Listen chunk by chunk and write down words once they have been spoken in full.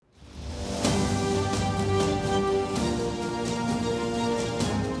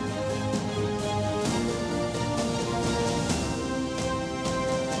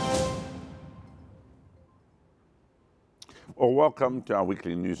Well, welcome to our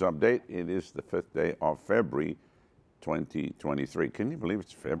weekly news update. It is the 5th day of February 2023. Can you believe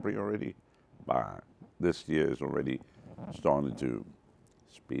it's February already? This year is already starting to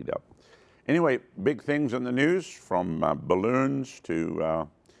speed up. Anyway, big things in the news, from balloons to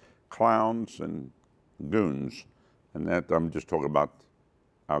clowns and goons. And that I'm just talking about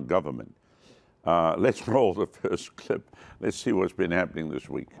our government. Let's roll the first clip. Let's see what's been happening this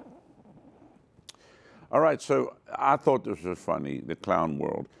week. All right, so I thought this was funny, the clown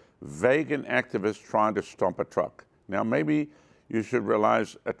world. Vegan activists trying to stop a truck. Now, maybe you should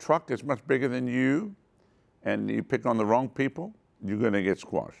realize a truck is much bigger than you, and you pick on the wrong people, you're going to get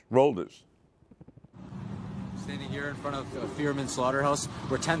squashed. Roll this. Standing here in front of Fearman Slaughterhouse,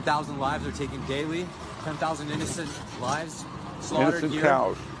 where 10,000 lives are taken daily, 10,000 innocent lives slaughtered Innocent here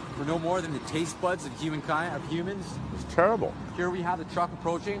cows. for no more than the taste buds of humans. It's terrible. Here we have the truck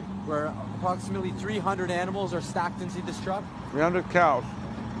approaching, where approximately 300 animals are stacked into this truck. 300 cows.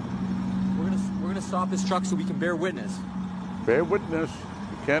 We're gonna stop this truck so we can bear witness. Bear witness.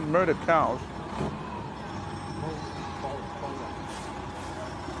 You can't murder cows.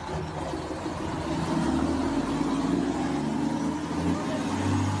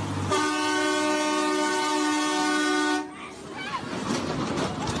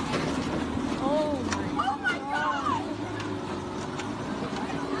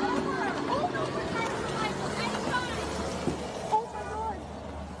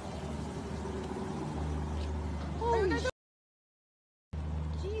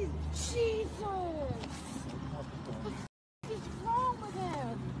 Jesus! What is wrong with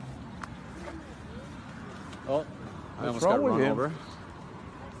him? Oh, I almost wrong got with run him? over.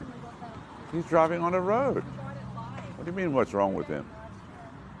 He's driving on a road. What do you mean, what's wrong with him?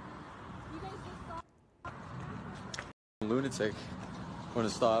 Lunatic. Want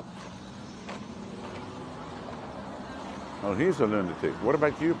to stop? Oh, he's a lunatic. What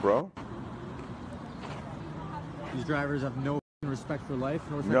about you, bro? These drivers have no respect for life,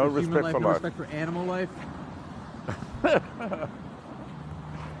 no respect No for human respect life, for no life. respect for animal life.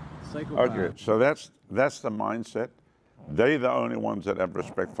 Psychopath. Okay, so that's the mindset. They're the only ones that have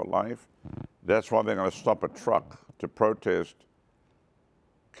respect for life. That's why they're going to stop a truck to protest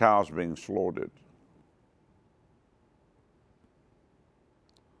cows being slaughtered.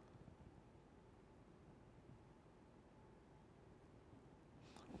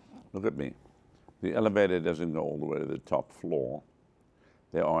 Look at me. The elevator doesn't go all the way to the top floor.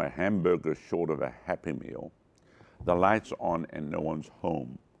 There are a hamburger short of a Happy Meal. The lights on and no one's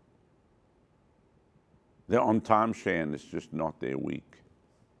home. They're on timeshare and it's just not their week.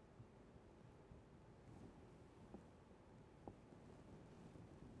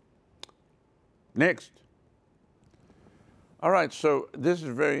 Next. All right, so this is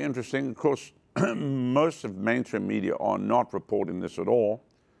very interesting. Of course, most of mainstream media are not reporting this at all.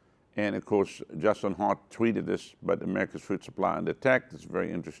 And of course, Justin Hart tweeted this, but America's food supply under attack. It's a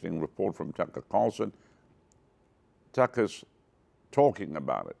very interesting report from Tucker Carlson. Tucker's talking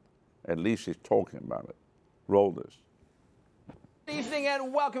about it. At least he's talking about it. Roll this. Good evening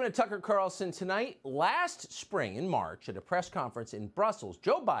and welcome to Tucker Carlson Tonight. Last spring in March at a press conference in Brussels,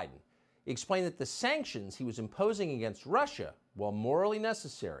 Joe Biden explained that the sanctions he was imposing against Russia, while morally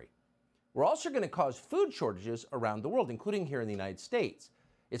necessary, were also going to cause food shortages around the world, including here in the United States.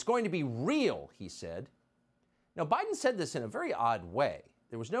 It's going to be real, he said. Now, Biden said this in a very odd way.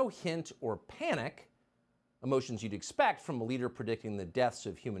 There was no hint or panic, emotions you'd expect from a leader predicting the deaths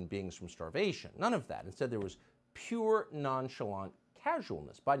of human beings from starvation. None of that. Instead, there was pure nonchalant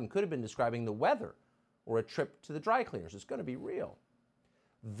casualness. Biden could have been describing the weather or a trip to the dry cleaners. It's going to be real.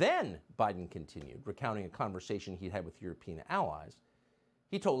 Then, Biden continued, recounting a conversation he'd had with European allies.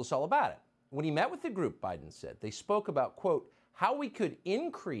 He told us all about it. When he met with the group, Biden said, they spoke about, quote, how we could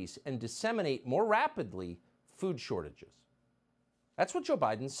increase and disseminate more rapidly food shortages. That's what Joe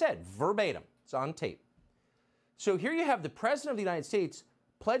Biden said, verbatim. It's on tape. So here you have the President of the United States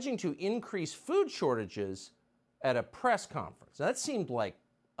pledging to increase food shortages at a press conference. Now, that seemed like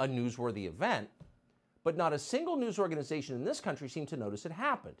a newsworthy event, but not a single news organization in this country seemed to notice it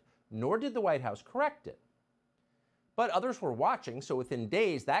happened, nor did the White House correct it. But others were watching, so within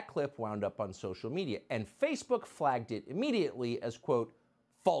days, that clip wound up on social media, and Facebook flagged it immediately as, quote,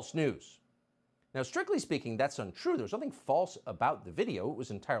 false news. Now, strictly speaking, that's untrue. There's nothing false about the video. It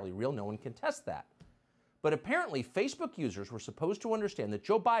was entirely real. No one can test that. But apparently, Facebook users were supposed to understand that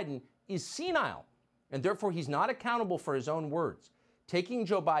Joe Biden is senile, and therefore he's not accountable for his own words. Taking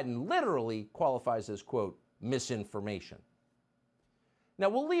Joe Biden literally qualifies as, quote, misinformation. Now,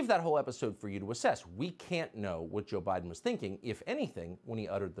 we'll leave that whole episode for you to assess. We can't know what Joe Biden was thinking, if anything, when he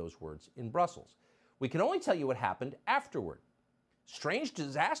uttered those words in Brussels. We can only tell you what happened afterward. strange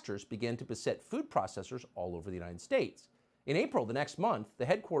disasters began to beset food processors all over the United States. In April, the next month, the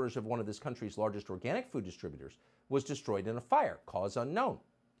headquarters of one of this country's largest organic food distributors was destroyed in a fire, cause unknown.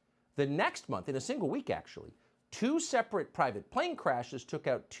 The next month, in a single week actually, 2 separate private plane crashes took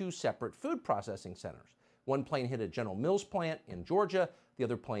out 2 separate food processing centers. One plane hit a General Mills plant in Georgia, the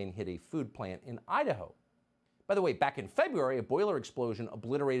other plane hit a food plant in Idaho. By the way, back in February, a boiler explosion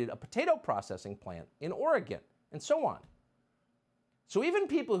obliterated a potato processing plant in Oregon, and so on. So even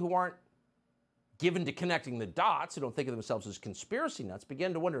people who aren't given to connecting the dots, who don't think of themselves as conspiracy nuts,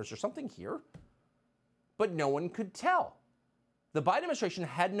 began to wonder, is there something here? But no one could tell. The Biden administration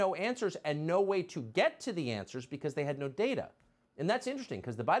had no answers and no way to get to the answers because they had no data. And that's interesting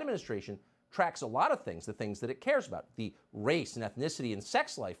because the Biden administration tracks a lot of things, the things that it cares about, the race and ethnicity and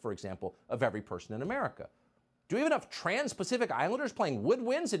sex life, for example, of every person in America. Do we have enough trans-Pacific Islanders playing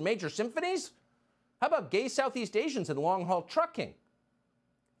woodwinds in major symphonies? How about gay Southeast Asians in long-haul trucking?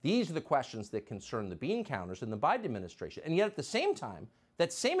 These are the questions that concern the bean counters in the Biden administration. And yet at the same time,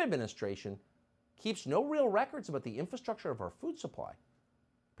 that same administration keeps no real records about the infrastructure of our food supply.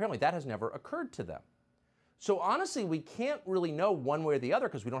 Apparently that has never occurred to them. So honestly, we can't really know one way or the other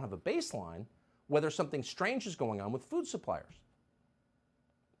because we don't have a baseline whether something strange is going on with food suppliers.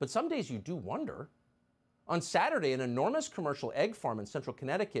 But some days you do wonder. On Saturday, an enormous commercial egg farm in central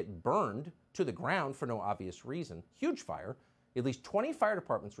Connecticut burned to the ground for no obvious reason. Huge fire. At least 20 fire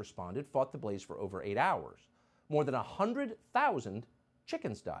departments responded, fought the blaze for over 8 hours. More than 100,000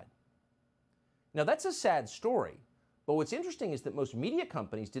 chickens died. Now, that's a sad story, but what's interesting is that most media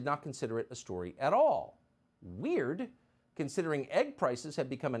companies did not consider it a story at all. Weird, considering egg prices have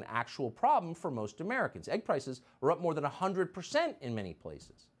become an actual problem for most Americans. Egg prices are up more than 100% in many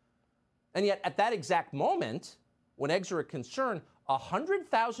places. And yet, at that exact moment, when eggs are a concern,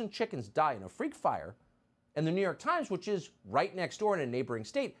 100,000 chickens die in a freak fire, and the New York Times, which is right next door in a neighboring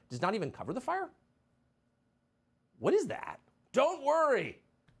state, does not even cover the fire? What is that? Don't worry.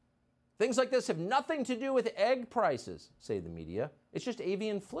 Things like this have nothing to do with egg prices, say the media. It's just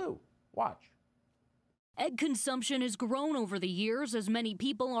avian flu. Watch. Egg consumption has grown over the years as many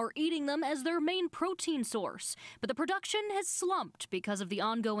people are eating them as their main protein source. But the production has slumped because of the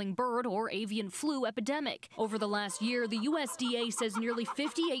ongoing bird or avian flu epidemic. Over the last year, the USDA says nearly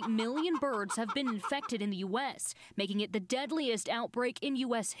 58 million birds have been infected in the U.S., making it the deadliest outbreak in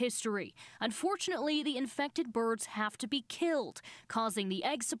U.S. history. Unfortunately, the infected birds have to be killed, causing the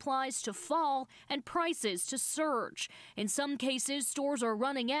egg supplies to fall and prices to surge. In some cases, stores are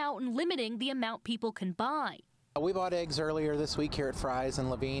running out and limiting the amount people can buy. We bought eggs earlier this week here at Fry's in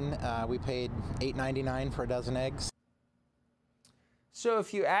Levine. We paid $8.99 for a dozen eggs. So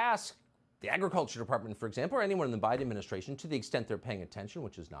if you ask the Agriculture Department, for example, or anyone in the Biden administration, to the extent they're paying attention,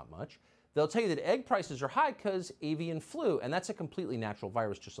 which is not much, they'll tell you that egg prices are high because avian flu, and that's a completely natural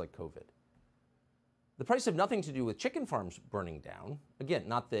virus just like COVID. The price have nothing to do with chicken farms burning down. Again,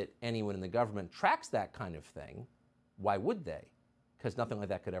 not that anyone in the government tracks that kind of thing. Why would they? Because nothing like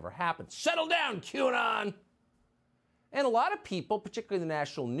that could ever happen. Settle down, QAnon! And a lot of people, particularly the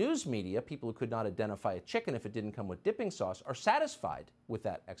national news media, people who could not identify a chicken if it didn't come with dipping sauce, are satisfied with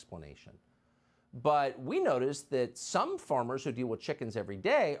that explanation. But we noticed that some farmers who deal with chickens every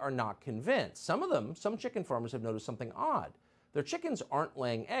day are not convinced. Some chicken farmers have noticed something odd. Their chickens aren't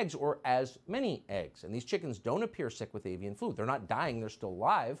laying eggs or as many eggs. And these chickens don't appear sick with avian flu. They're not dying, they're still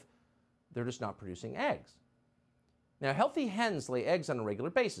alive. They're just not producing eggs. Now, healthy hens lay eggs on a regular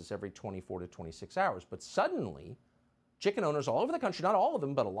basis every 24 to 26 hours, but suddenly, chicken owners all over the country, not all of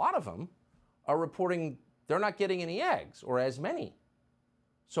them, but a lot of them, are reporting they're not getting any eggs or as many.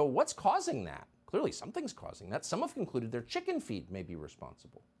 So what's causing that? Clearly something's causing that. Some have concluded their chicken feed may be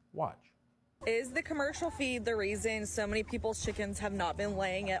responsible. Watch. Is the commercial feed the reason so many people's chickens have not been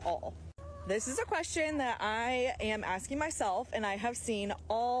laying at all? This is a question that I am asking myself, and I have seen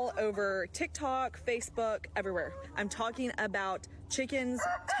all over TikTok, Facebook, everywhere. I'm talking about chickens,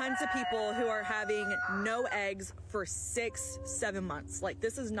 tons of people who are having no eggs for 6-7 months. Like,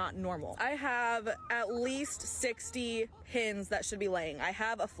 this is not normal. I have at least 60 hens that should be laying. I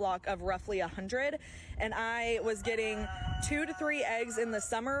have a flock of roughly 100, and I was getting 2 to 3 eggs in the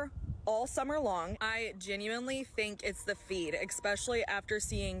summer, all summer long. I genuinely think it's the feed, especially after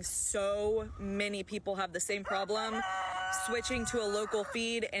seeing so many people have the same problem, switching to a local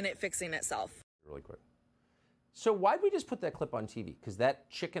feed and it fixing itself. Really quick. So why'd we just put that clip on TV? Because that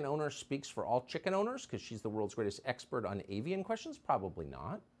chicken owner speaks for all chicken owners? Because she's the world's greatest expert on avian questions? Probably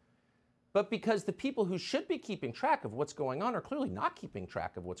not. But because the people who should be keeping track of what's going on are clearly not keeping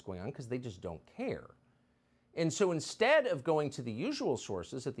track of what's going on because they just don't care. And so instead of going to the usual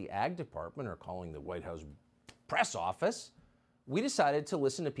sources at the Ag Department or calling the White House press office, we decided to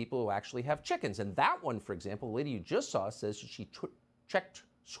listen to people who actually have chickens. And that one, for example, the lady you just saw says she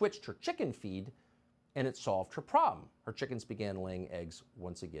switched her chicken feed and it solved her problem. Her chickens began laying eggs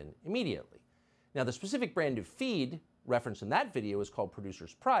once again immediately. Now, the specific brand of feed referenced in that video is called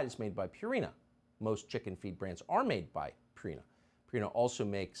Producer's Pride. It's made by Purina. Most chicken feed brands are made by Purina. Purina also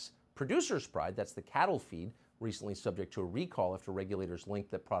makes Producer's Pride, that's the cattle feed, recently subject to a recall after regulators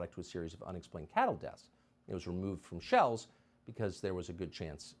linked that product to a series of unexplained cattle deaths. It was removed from shelves because there was a good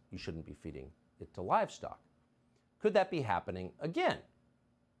chance you shouldn't be feeding it to livestock. Could that be happening again?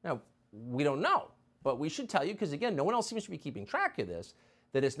 Now, we don't know, but we should tell you, because again, no one else seems to be keeping track of this,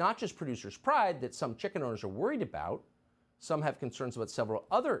 that it's not just Producer's Pride that some chicken owners are worried about. Some have concerns about several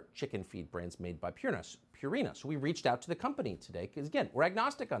other chicken feed brands made by Purina. So we reached out to the company today, because again, we're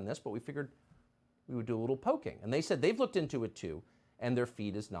agnostic on this, but we figured we would do a little poking. And they said they've looked into it too, and their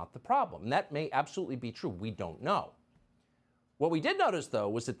feed is not the problem. And that may absolutely be true. We don't know. What we did notice, though,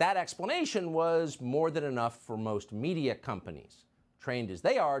 was that that explanation was more than enough for most media companies, trained as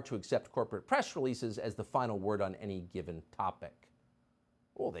they are to accept corporate press releases as the final word on any given topic.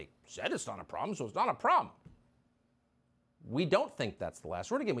 Well, they said it's not a problem, so it's not a problem. We don't think that's the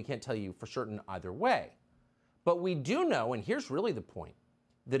last word. Again, we can't tell you for certain either way. But we do know, and here's really the point,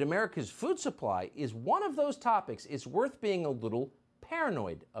 that America's food supply is one of those topics it's worth being a little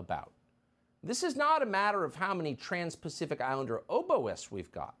paranoid about. This is not a matter of how many Trans-Pacific Islander oboists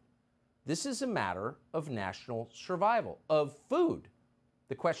we've got. This is a matter of national survival, of food,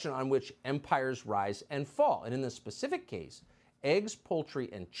 the question on which empires rise and fall. And in this specific case, eggs, poultry,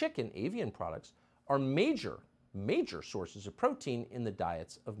 and chicken, avian products, are major sources of protein in the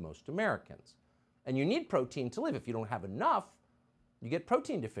diets of most Americans. And you need protein to live. If you don't have enough, you get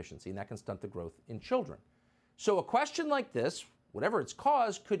protein deficiency, and that can stunt the growth in children. So a question like this, whatever its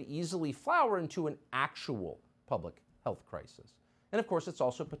cause, could easily flower into an actual public health crisis. And of course, it's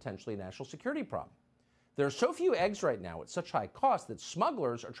also potentially a national security problem. There are so few eggs right now at such high cost that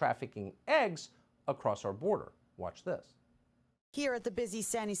smugglers are trafficking eggs across our border. Watch this. Here at the busy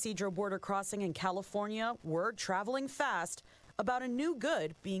San Ysidro border crossing in California, word traveling fast about a new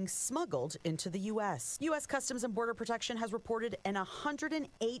good being smuggled into the U.S. U.S. Customs and Border Protection has reported an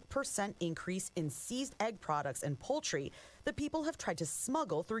 108% increase in seized egg products and poultry that people have tried to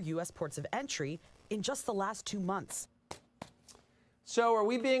smuggle through U.S. ports of entry in just the last 2 months. So are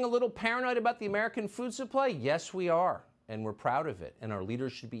we being a little paranoid about the American food supply? Yes, we are, and we're proud of it. And our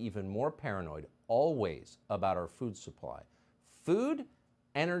leaders should be even more paranoid always about our food supply. Food,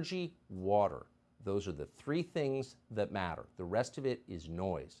 energy, water. Those are the three things that matter. The rest of it is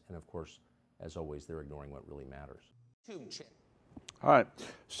noise. And of course, as always, they're ignoring what really matters. All right.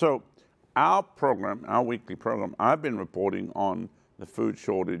 So our program, our weekly program, I've been reporting on the food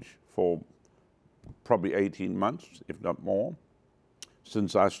shortage for probably 18 months, if not more,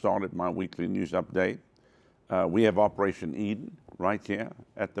 since I started my weekly news update. We have Operation Eden right here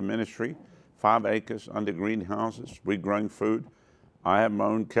at the ministry, 5 acres under greenhouses. We're growing food. I have my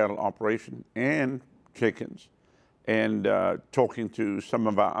own cattle operation and chickens. And talking to some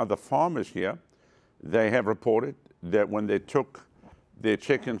of our other farmers here, they have reported that when they took their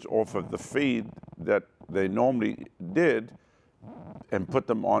chickens off of the feed that they normally did and put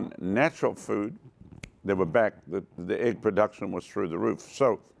them on natural food, they were back. The egg production was through the roof.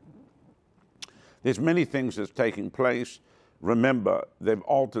 So there's many things that's taking place. Remember, they've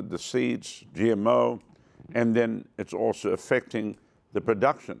altered the seeds, GMO, and then it's also affecting the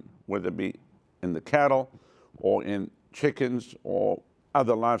production, whether it be in the cattle or in chickens or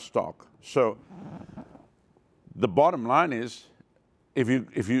other livestock. So the bottom line is, if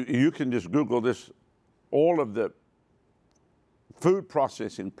you can just Google this, all of the food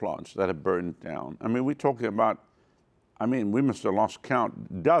processing plants that have burned down. I mean, we're talking about, we must have lost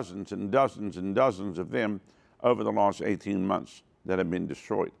count, dozens and dozens and dozens of them over the last 18 months that have been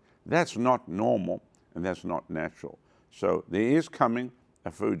destroyed. That's not normal, and that's not natural. So there is coming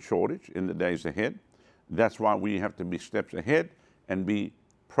a food shortage in the days ahead. That's why we have to be steps ahead and be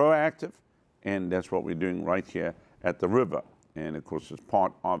proactive, and that's what we're doing right here at the river. And of course, it's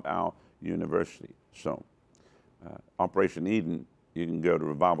part of our university. So Operation Eden, you can go to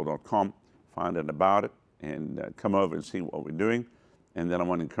revival.com, find out about it, and come over and see what we're doing. And then I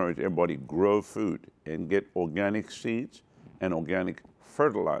want to encourage everybody, grow food and get organic seeds and organic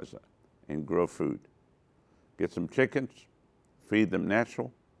fertilizer and grow food. Get some chickens, feed them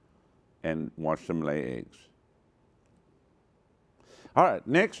natural, and watch them lay eggs. All right,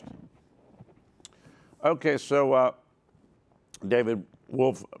 next. Okay, so David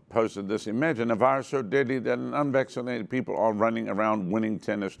Wolf posted this. Imagine a virus so deadly that unvaccinated people are running around winning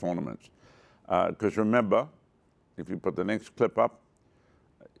tennis tournaments. Because remember, if you put the next clip up,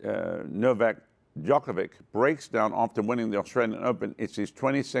 Novak Djokovic breaks down after winning the Australian Open. It's his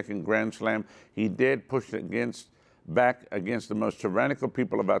 22nd Grand Slam. He dared push back against the most tyrannical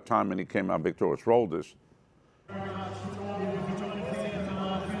people of our time, and he came out victorious. Roll this.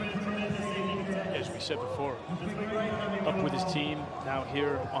 As we said before, up with his team, now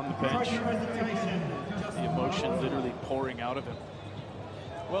here on the bench. The emotion literally pouring out of him.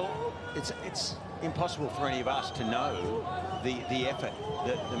 Well, it's impossible for any of us to know the effort,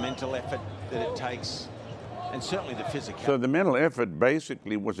 the mental effort that it takes, and certainly the physical. So the mental effort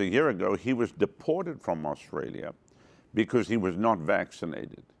basically was a year ago. He was deported from Australia because he was not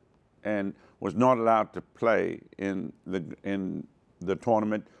vaccinated and was not allowed to play in the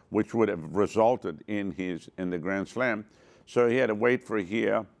tournament, which would have resulted in the Grand Slam. So he had to wait for a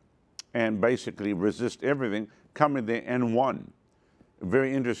year and basically resist everything, come in there and won.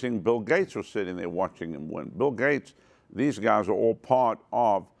 Very interesting, Bill Gates was sitting there watching him win. Bill Gates, these guys are all part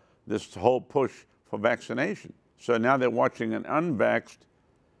of this whole push for vaccination. So now they're watching an unvaxxed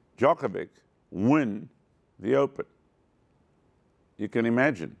Djokovic win the Open. You can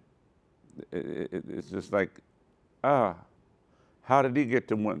imagine. It's just like, how did he get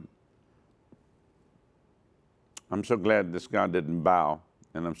to win? I'm so glad this guy didn't bow,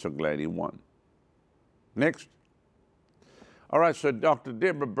 and I'm so glad he won. Next. All right, so Dr.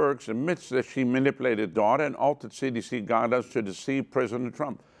 Deborah Birx admits that she manipulated data and altered CDC guidelines to deceive President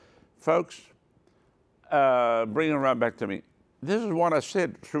Trump. Folks, bring it right back to me. This is what I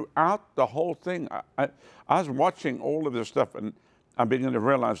said throughout the whole thing. I was watching all of this stuff, and I began to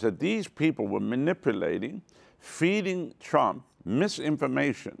realize that these people were manipulating, feeding Trump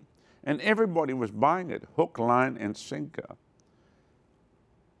misinformation, and everybody was buying it, hook, line, and sinker.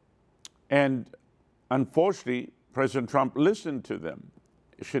 And unfortunately, President Trump listened to them.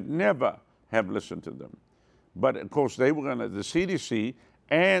 He should never have listened to them. But of course, they were the CDC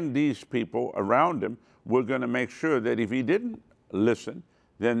and these people around him were going to make sure that if he didn't listen,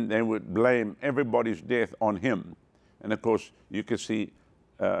 then they would blame everybody's death on him. And of course, you can see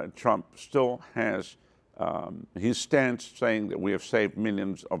Trump still has his stance saying that we have saved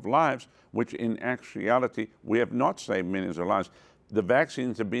millions of lives, which in actuality, we have not saved millions of lives. The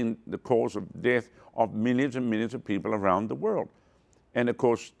vaccines have been the cause of death of millions and millions of people around the world. And of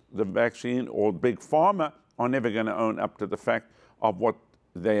course, the vaccine or Big Pharma are never going to own up to the fact of what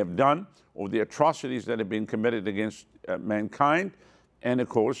they have done or the atrocities that have been committed against mankind. And of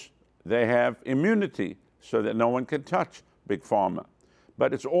course, they have immunity so that no one can touch Big Pharma.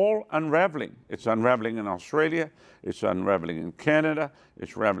 But it's all unraveling. It's unraveling in Australia. It's unraveling in Canada.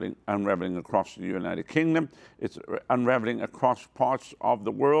 It's unraveling across the United Kingdom. It's unraveling across parts of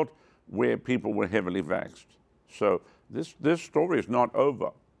the world where people were heavily vaxxed. So this story is not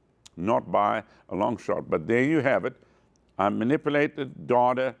over, not by a long shot. But there you have it. I manipulated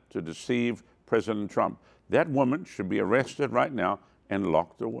data to deceive President Trump. That woman should be arrested right now and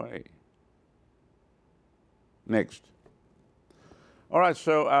locked away. Next. All right,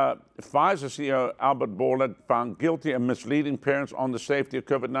 so Pfizer CEO Albert Bourla found guilty of misleading parents on the safety of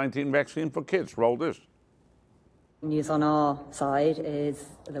COVID-19 vaccine for kids. Roll this. News on our side is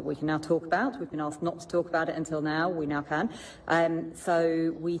that we can now talk about. We've been asked not to talk about it until now. We now can.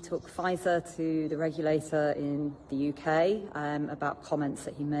 So we took Pfizer to the regulator in the UK about comments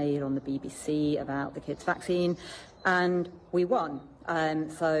that he made on the BBC about the kids' vaccine, and we won.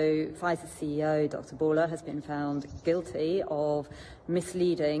 So Pfizer's CEO, Dr. Bourla, has been found guilty of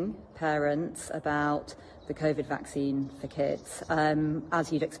misleading parents about the COVID vaccine for kids.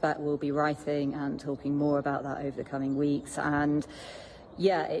 As you'd expect, we'll be writing and talking more about that over the coming weeks. And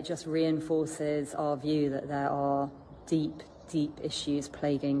yeah, it just reinforces our view that there are deep, deep issues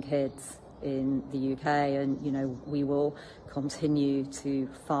plaguing kids in the UK. And, you know, we will continue to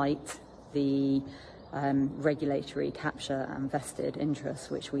fight the regulatory capture and vested interests,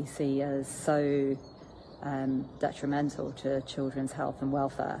 which we see as so detrimental to children's health and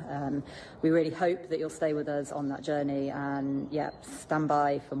welfare. We really hope that you'll stay with us on that journey, and yeah, stand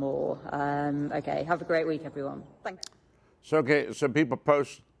by for more. Okay, have a great week, everyone. Thanks. So people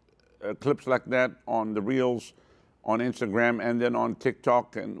post clips like that on the Reels, on Instagram, and then on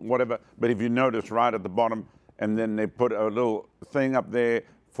TikTok and whatever. But if you notice right at the bottom, and then they put a little thing up there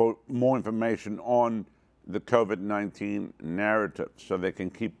for more information on the COVID-19 narrative, so they can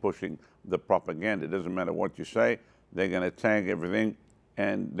keep pushing the propaganda. It doesn't matter what you say, they're going to tag everything,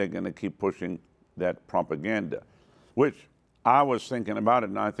 and they're going to keep pushing that propaganda, which I was thinking about it,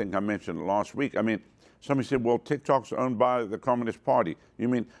 and I think I mentioned it last week. I mean, somebody said, well, TikTok's owned by the Communist Party. You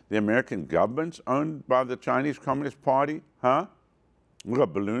mean the American government's owned by the Chinese Communist Party? Huh? We've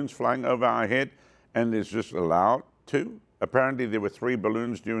got balloons flying over our head, and it's just allowed to. Apparently there were 3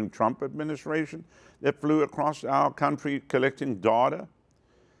 balloons during Trump administration that flew across our country collecting data.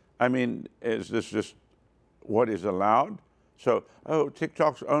 I mean, is this just what is allowed? So, oh,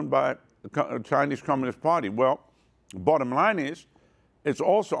 TikTok's owned by the Chinese Communist Party. Well, bottom line is, it's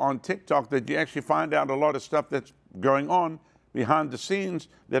also on TikTok that you actually find out a lot of stuff that's going on behind the scenes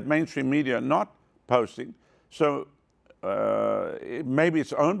that mainstream media are not posting. So maybe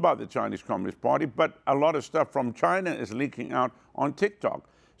it's owned by the Chinese Communist Party, but a lot of stuff from China is leaking out on TikTok.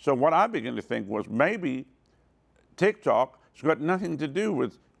 So what I began to think was maybe TikTok has got nothing to do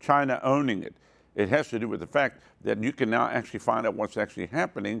with China owning it. It has to do with the fact that you can now actually find out what's actually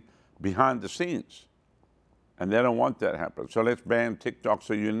happening behind the scenes. And they don't want that to happen. So let's ban TikTok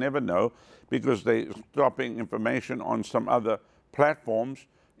so you never know, because they're stopping information on some other platforms.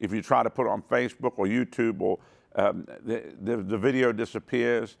 If you try to put it on Facebook or YouTube, or the video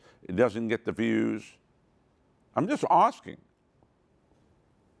disappears, it doesn't get the views. I'm just asking.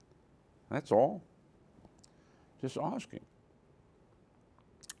 That's all. Just asking.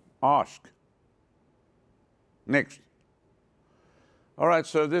 Ask. Next. All right,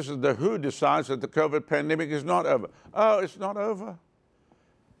 so this is the WHO decides that the COVID pandemic is not over. Oh, it's not over.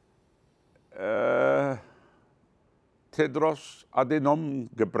 Tedros Adhanom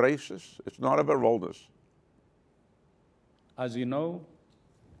Ghebreyesus, it's not over. Roll this. As you know,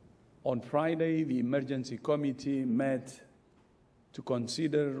 on Friday, the emergency committee met to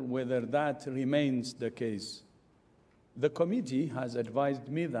consider whether that remains the case. The committee has advised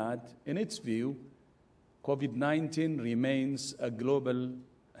me that, in its view, COVID-19 remains a global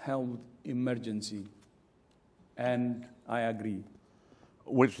health emergency, and I agree.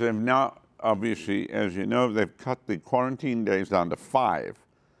 Which they've now, obviously, as you know, they've cut the quarantine days down to 5.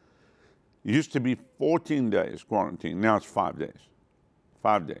 It used to be 14 days quarantine, now it's 5 days.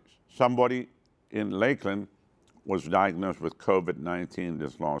 5 days. Somebody in Lakeland was diagnosed with COVID-19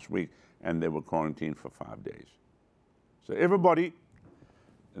 this last week, and they were quarantined for 5 days. So everybody,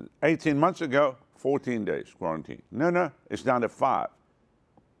 18 months ago, 14 days quarantine. No, it's down to 5.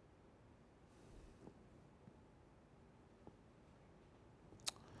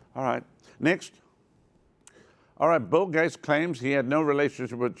 All right, next. All right, Bill Gates claims he had no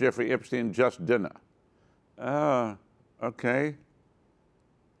relationship with Jeffrey Epstein, just dinner. Okay.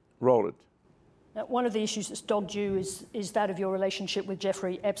 Roll it. Now, one of the issues that's dogged you is that of your relationship with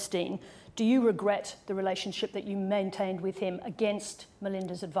Jeffrey Epstein. Do you regret the relationship that you maintained with him against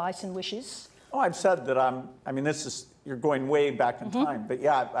Melinda's advice and wishes? Oh, I've said that I mean, this is, you're going way back in time, but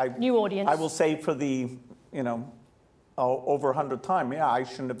yeah, new audience. I will say for the, over 100th time, yeah, I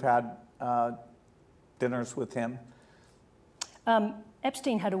shouldn't have had dinners with him.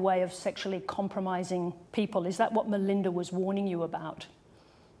 Epstein had a way of sexually compromising people. Is that what Melinda was warning you about?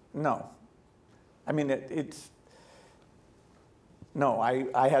 No. I mean, no,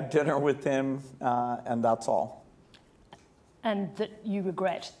 I had dinner with him, and that's all. And that you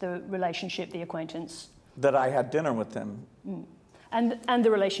regret the relationship, the acquaintance? That I had dinner with him. Mm. And the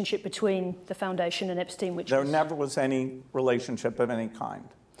relationship between the foundation and Epstein, which there never was any relationship of any kind.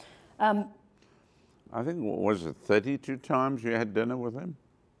 I think, was it 32 times you had dinner with him?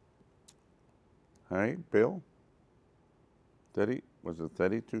 Hey, Bill? Was it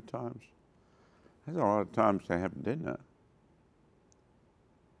 32 times? That's a lot of times to have dinner.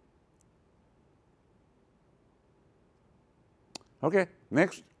 Okay,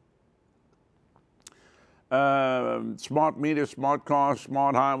 next. Smart meters, smart cars,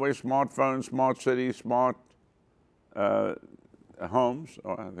 smart highways, smartphones, smart cities, smart homes.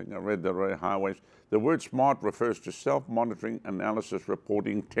 Oh, I think I read the right highways. The word smart refers to self-monitoring, analysis,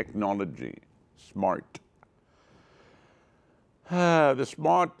 reporting technology. Smart. The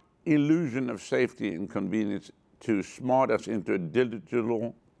smart illusion of safety and convenience to smart us into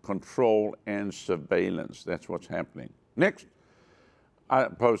digital control and surveillance. That's what's happening. Next. I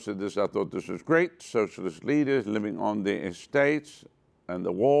posted this, I thought this was great. Socialist leaders living on their estates and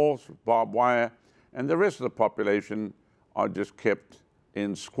the walls, barbed wire, and the rest of the population are just kept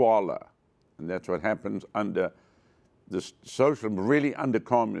in squalor. And that's what happens under this socialism, really under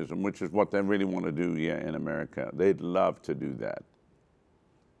communism, which is what they really want to do here in America. They'd love to do that.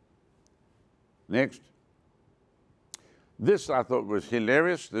 Next. This I thought was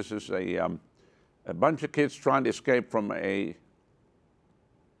hilarious. This is a bunch of kids trying to escape from a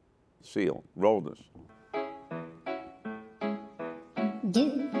seal. Roll this.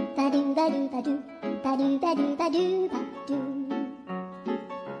 Do ba do ba do ba do ba do ba do ba do ba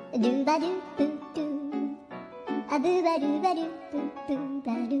do ba do boo do a boo ba do ba do boo boo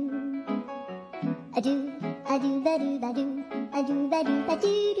ba do a do ba do ba do a do ba do ba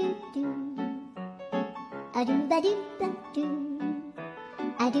do do do A do ba do ba do.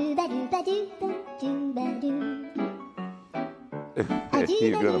 A do ba do ba do ba do ba do.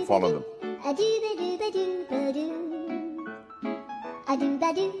 You're going to follow them. A do ba do ba do ba do. A do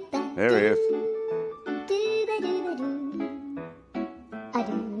ba do ba. There he is. Do ba do ba do. A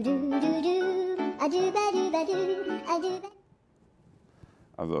do do do do. A do ba do ba do. A do ba.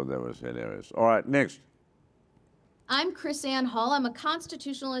 I thought that was hilarious. All right, next. I'm Chris Ann Hall. I'm a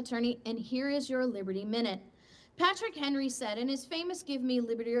constitutional attorney, and here is your Liberty Minute. Patrick Henry said in his famous Give Me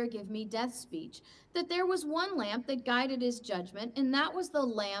Liberty or Give Me Death speech that there was one lamp that guided his judgment, and that was the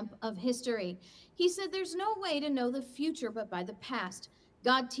lamp of history. He said there's no way to know the future but by the past.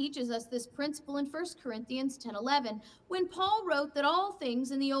 God teaches us this principle in 1 Corinthians 10:11, when Paul wrote that all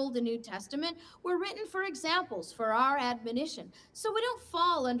things in the Old and New Testament were written for examples, for our admonition. So we don't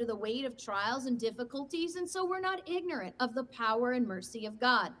fall under the weight of trials and difficulties, and so we're not ignorant of the power and mercy of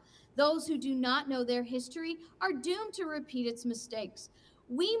God. Those who do not know their history are doomed to repeat its mistakes.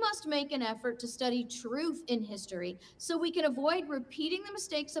 We must make an effort to study truth in history so we can avoid repeating the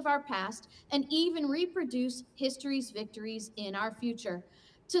mistakes of our past and even reproduce history's victories in our future.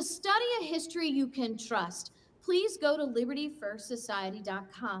 To study a history you can trust, please go to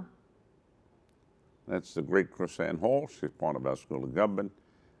libertyfirstsociety.com. That's the great Chris Ann Hall. She's part of our School of Government,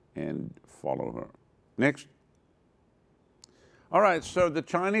 and follow her. Next. All right, so the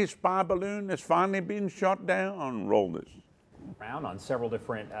Chinese spy balloon has finally been shot down. Roll this. Around on several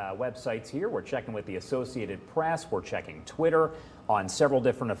different websites here. We're checking with the Associated Press. We're checking Twitter on several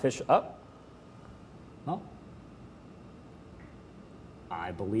different official. Well,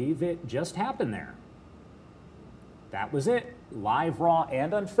 I believe it just happened there. That was it. Live, raw,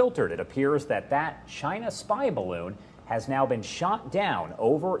 and unfiltered. It appears that that China spy balloon has now been shot down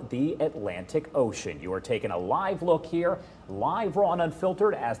over the Atlantic Ocean. You are taking a live look here, live, raw, and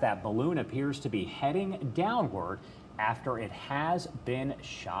unfiltered, as that balloon appears to be heading downward after it has been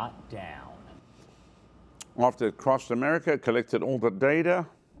shot down. After it crossed America, collected all the data.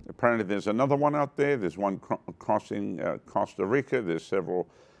 Apparently there's another one out there. There's one crossing Costa Rica. There's several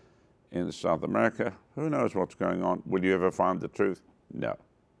in South America. Who knows what's going on? Will you ever find the truth? No.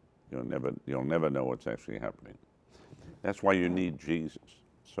 You'll never know what's actually happening. That's why you need Jesus.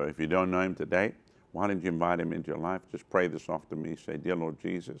 So if you don't know him today, why don't you invite him into your life? Just pray this after me. Say, dear Lord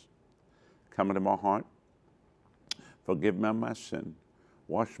Jesus, come into my heart. Forgive me of my sin.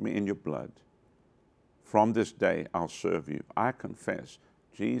 Wash me in your blood. From this day, I'll serve you. I confess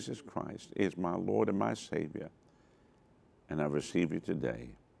Jesus Christ is my Lord and my Savior, and I receive you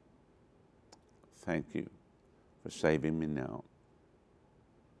today. Thank you for saving me now.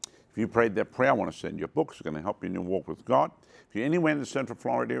 If you prayed that prayer, I want to send you a book. It's going to help you in your walk with God. If you're anywhere in the Central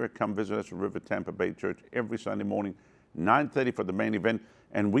Florida area, come visit us at River Tampa Bay Church every Sunday morning, 9:30 for the main event.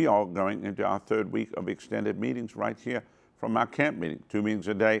 And we are going into our third week of extended meetings right here from our camp meeting. 2 meetings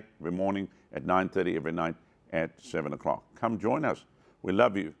a day, every morning at 9:30, every night at 7 o'clock. Come join us. We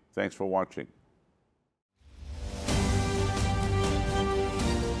love you. Thanks for watching.